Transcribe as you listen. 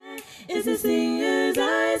It's a singer's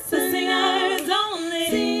eyes, the singers only.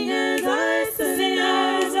 Singer's eyes, the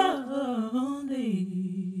singers only.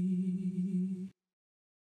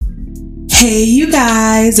 Hey, you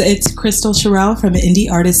guys, it's Crystal Sherelle from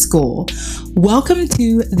Indie Artist School. Welcome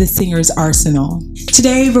to the Singer's Arsenal.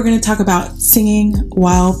 Today, we're going to talk about singing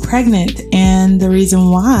while pregnant, and the reason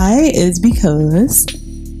why is because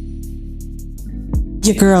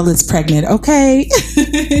your girl is pregnant, okay?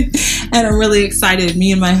 And I'm really excited.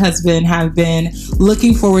 Me and my husband have been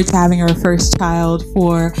looking forward to having our first child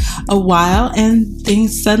for a while, and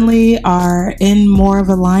things suddenly are in more of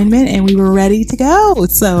alignment and we were ready to go.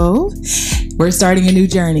 So we're starting a new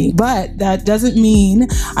journey, but that doesn't mean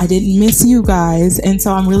I didn't miss you guys. And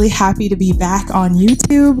so I'm really happy to be back on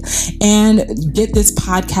YouTube and get this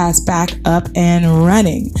podcast back up and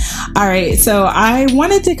running. All right. So I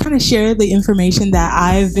wanted to kind of share the information that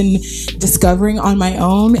I've been discovering on my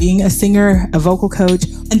own, being a singer, a vocal coach.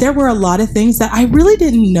 And there were a lot of things that I really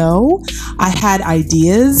didn't know. I had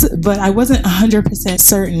ideas, but I wasn't 100%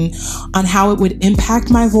 certain on how it would impact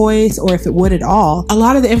my voice or if it would at all. A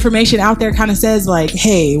lot of the information out there kind of says like,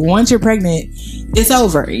 hey, once you're pregnant, it's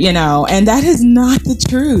over, you know, and that is not the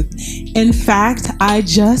truth. In fact, I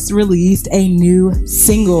just released a new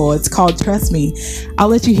single. It's called Trust Me. I'll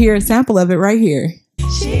let you hear a sample of it right here.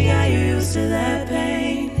 She got you used to that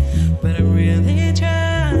pain, but I'm really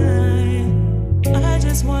trying. I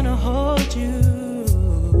just want to hold you.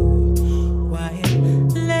 Why you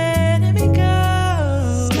letting me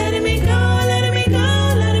go? Letting me go, letting me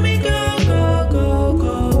go, letting me go, go, go,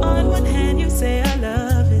 go. On one hand, you say our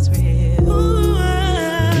love is real. Ooh,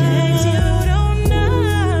 things you don't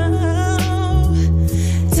know.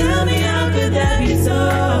 Tell me how could that be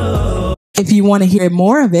so? If you want to hear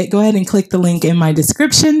more of it, go ahead and click the link in my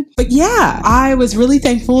description. But yeah, I was really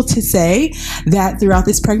thankful to say that throughout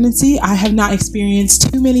this pregnancy, I have not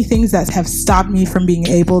experienced too many things that have stopped me from being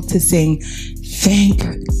able to sing. Thank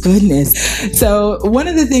goodness. So one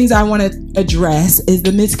of the things I want to address is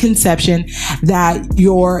the misconception that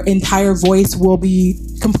your entire voice will be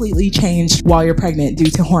completely changed while you're pregnant due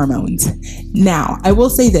to hormones. Now, I will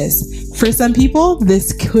say this, for some people,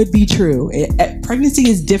 this could be true. Pregnancy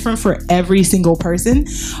is different for every single person,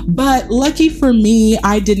 but lucky for me,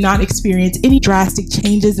 I did not experience any drastic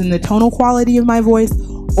changes in the tonal quality of my voice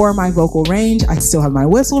or my vocal range. I still have my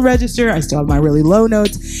whistle register. I still have my really low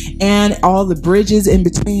notes and all the bridges in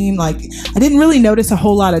between. Like, I didn't really notice a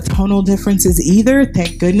whole lot of tonal differences either,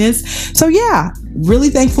 thank goodness. So yeah, really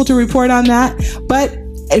thankful to report on that. But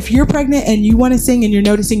if you're pregnant and you want to sing and you're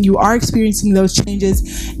noticing you are experiencing those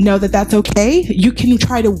changes, know that that's okay. You can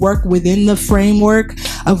try to work within the framework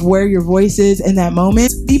of where your voice is in that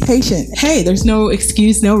moment. Be patient. Hey, there's no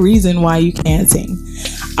excuse, no reason why you can't sing.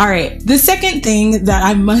 All right. The second thing that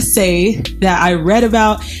I must say that I read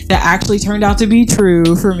about that actually turned out to be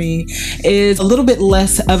true for me is a little bit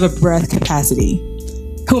less of a breath capacity.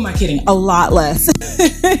 Who am I kidding? A lot less.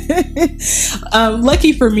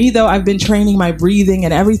 Lucky for me, though, I've been training my breathing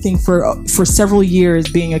and everything for several years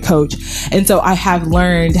being a coach. And so I have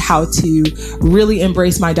learned how to really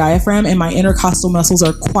embrace my diaphragm, and my intercostal muscles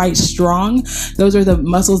are quite strong. Those are the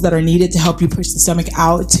muscles that are needed to help you push the stomach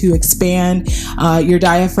out to expand your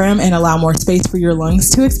diaphragm and allow more space for your lungs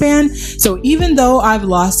to expand. So even though I've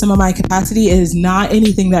lost some of my capacity, it is not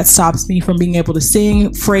anything that stops me from being able to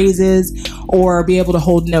sing phrases or be able to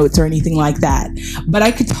hold notes or anything like that. But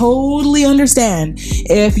I could totally understand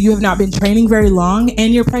if you have not been training very long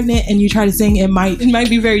and you're pregnant and you try to sing, it might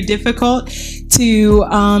be very difficult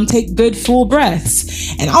to take good full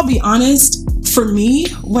breaths. And I'll be honest, for me,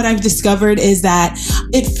 what I've discovered is that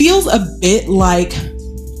it feels a bit like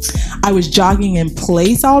I was jogging in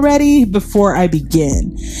place already before I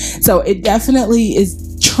begin. So it definitely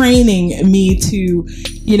is training me to,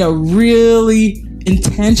 really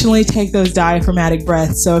intentionally take those diaphragmatic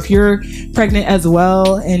breaths. So if you're pregnant as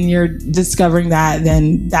well and you're discovering that,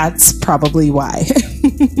 then that's probably why.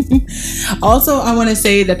 Also, I want to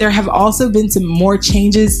say that there have also been some more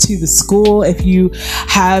changes to the school. If you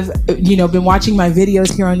have, been watching my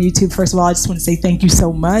videos here on YouTube, first of all, I just want to say thank you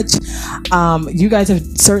so much. You guys have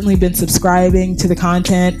certainly been subscribing to the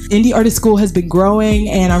content. Indie Artist School has been growing,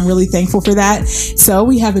 and I'm really thankful for that. So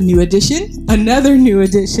we have another new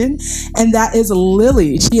addition, and that is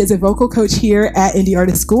Lily. She is a vocal coach here at Indie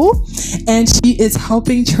Artist School, and she is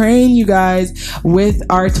helping train you guys with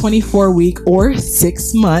our 24-week or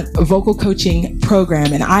 6-month vocal coaching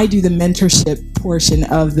program. And I do the mentorship portion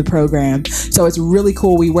of the program. So it's really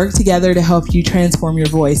cool. We work together to help you transform your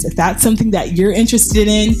voice. If that's something that you're interested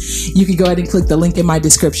in, you can go ahead and click the link in my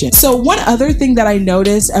description. So one other thing that I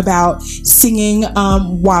noticed about singing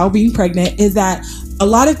while being pregnant is that A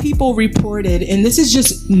lot of people reported, and this is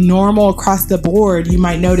just normal across the board, you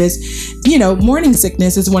might notice, morning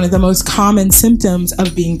sickness is one of the most common symptoms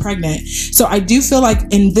of being pregnant. So I do feel like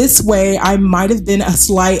in this way, I might have been a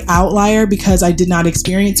slight outlier because I did not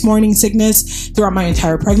experience morning sickness throughout my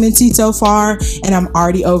entire pregnancy so far, and I'm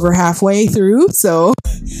already over halfway through. So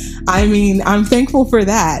I'm thankful for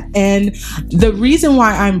that. And the reason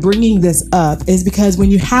why I'm bringing this up is because when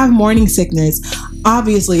you have morning sickness,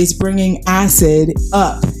 obviously it's bringing acid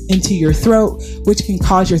up into your throat, which can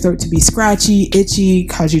cause your throat to be scratchy, itchy,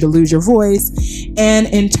 cause you to lose your voice. And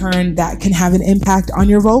in turn, that can have an impact on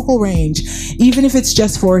your vocal range, even if it's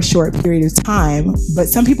just for a short period of time. But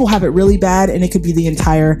some people have it really bad and it could be the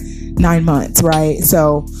entire 9 months, right?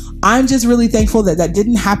 So I'm just really thankful that that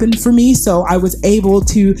didn't happen for me. So I was able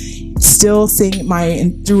to still sing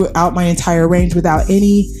throughout my entire range without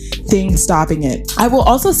anything stopping it. I will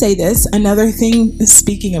also say this, another thing,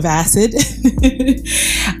 speaking of acid,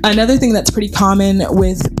 another thing that's pretty common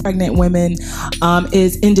with pregnant women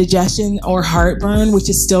is indigestion or heartburn, which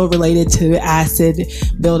is still related to acid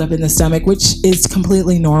buildup in the stomach, which is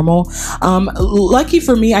completely normal. Lucky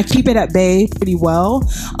for me, I keep it at bay pretty well.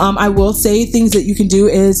 I will say things that you can do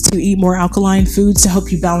is to eat more alkaline foods to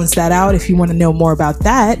help you balance that out. If you want to know more about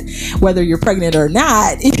that, whether you're pregnant or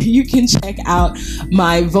not, you can check out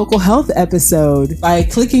my vocal health episode by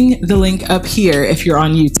clicking the link up here if you're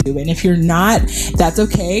on YouTube. And if you're not, that's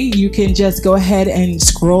okay. You can just go ahead and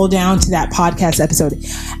scroll down to that podcast episode.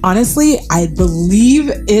 Honestly, I believe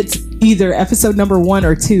it's either episode number 1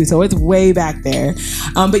 or 2, so it's way back there.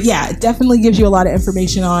 But yeah, it definitely gives you a lot of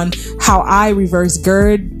information on how I reverse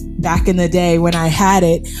GERD back in the day when I had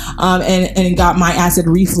it, and got my acid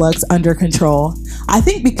reflux under control. I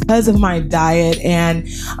think because of my diet and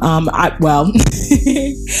my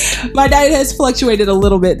diet has fluctuated a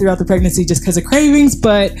little bit throughout the pregnancy just because of cravings,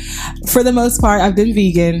 but for the most part, I've been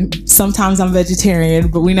vegan. Sometimes I'm vegetarian,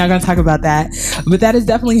 but we're not going to talk about that. But that has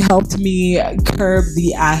definitely helped me curb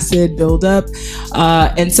the acid buildup.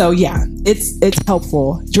 And so, yeah, it's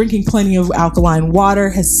helpful. Drinking plenty of alkaline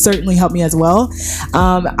water has certainly helped me as well.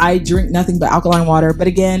 I drink nothing but alkaline water. But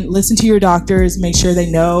again, listen to your doctors. Make sure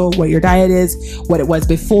they know what your diet is, what it was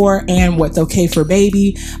before, and what's okay for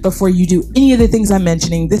baby before you do any of the things I'm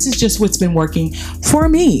mentioning. This is just what's been working for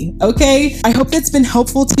me. Okay. I hope that's been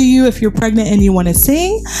helpful to you if you're pregnant and you want to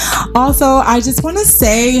sing. Also, I just want to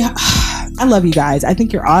say, I love you guys. I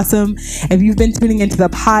think you're awesome. If you've been tuning into the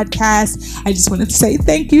podcast, I just want to say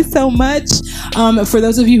thank you so much. For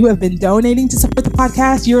those of you who have been donating to support the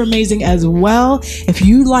podcast, you're amazing as well. If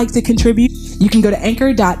you'd like to contribute, you can go to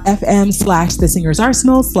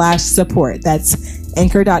anchor.fm/thesingersarsenal/support. That's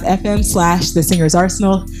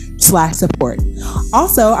anchor.fm/thesingersarsenal/support.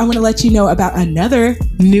 Also, I want to let you know about another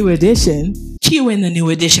new edition. Cue in the new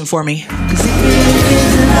edition for me.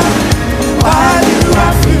 Why do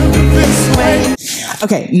I feel this way?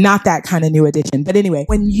 Okay, not that kind of new edition. But anyway,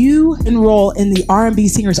 when you enroll in the R&B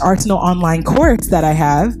Singers Arsenal online course that I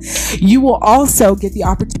have, you will also get the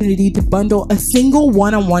opportunity to bundle a single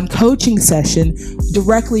one-on-one coaching session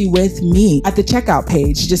directly with me at the checkout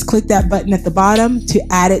page. Just click that button at the bottom to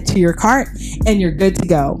add it to your cart and you're good to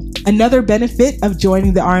go. Another benefit of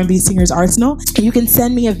joining the R&B Singers Arsenal, you can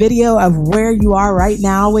send me a video of where you are right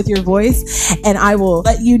now with your voice, and I will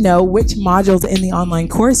let you know which modules in the online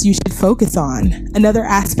course you should focus on. Another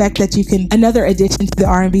addition to the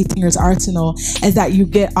R&B Singers Arsenal is that you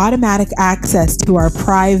get automatic access to our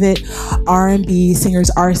private R&B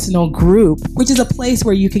Singers Arsenal group, which is a place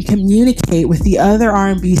where you can communicate with the other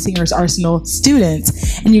R&B Singers Arsenal students,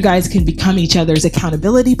 and you guys can become each other's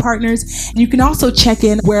accountability partners. And you can also check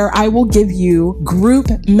in where I will give you group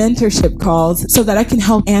mentorship calls so that I can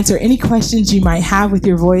help answer any questions you might have with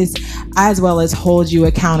your voice, as well as hold you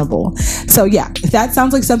accountable. So yeah, if that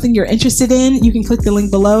sounds like something you're interested in, you can click the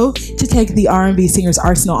link below to take the R&B Singers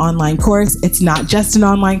Arsenal online course. It's not just an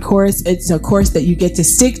online course, it's a course that you get to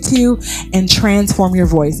stick to and transform your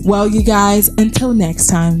voice. Well, you guys, until next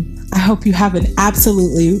time, I hope you have an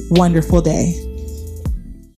absolutely wonderful day.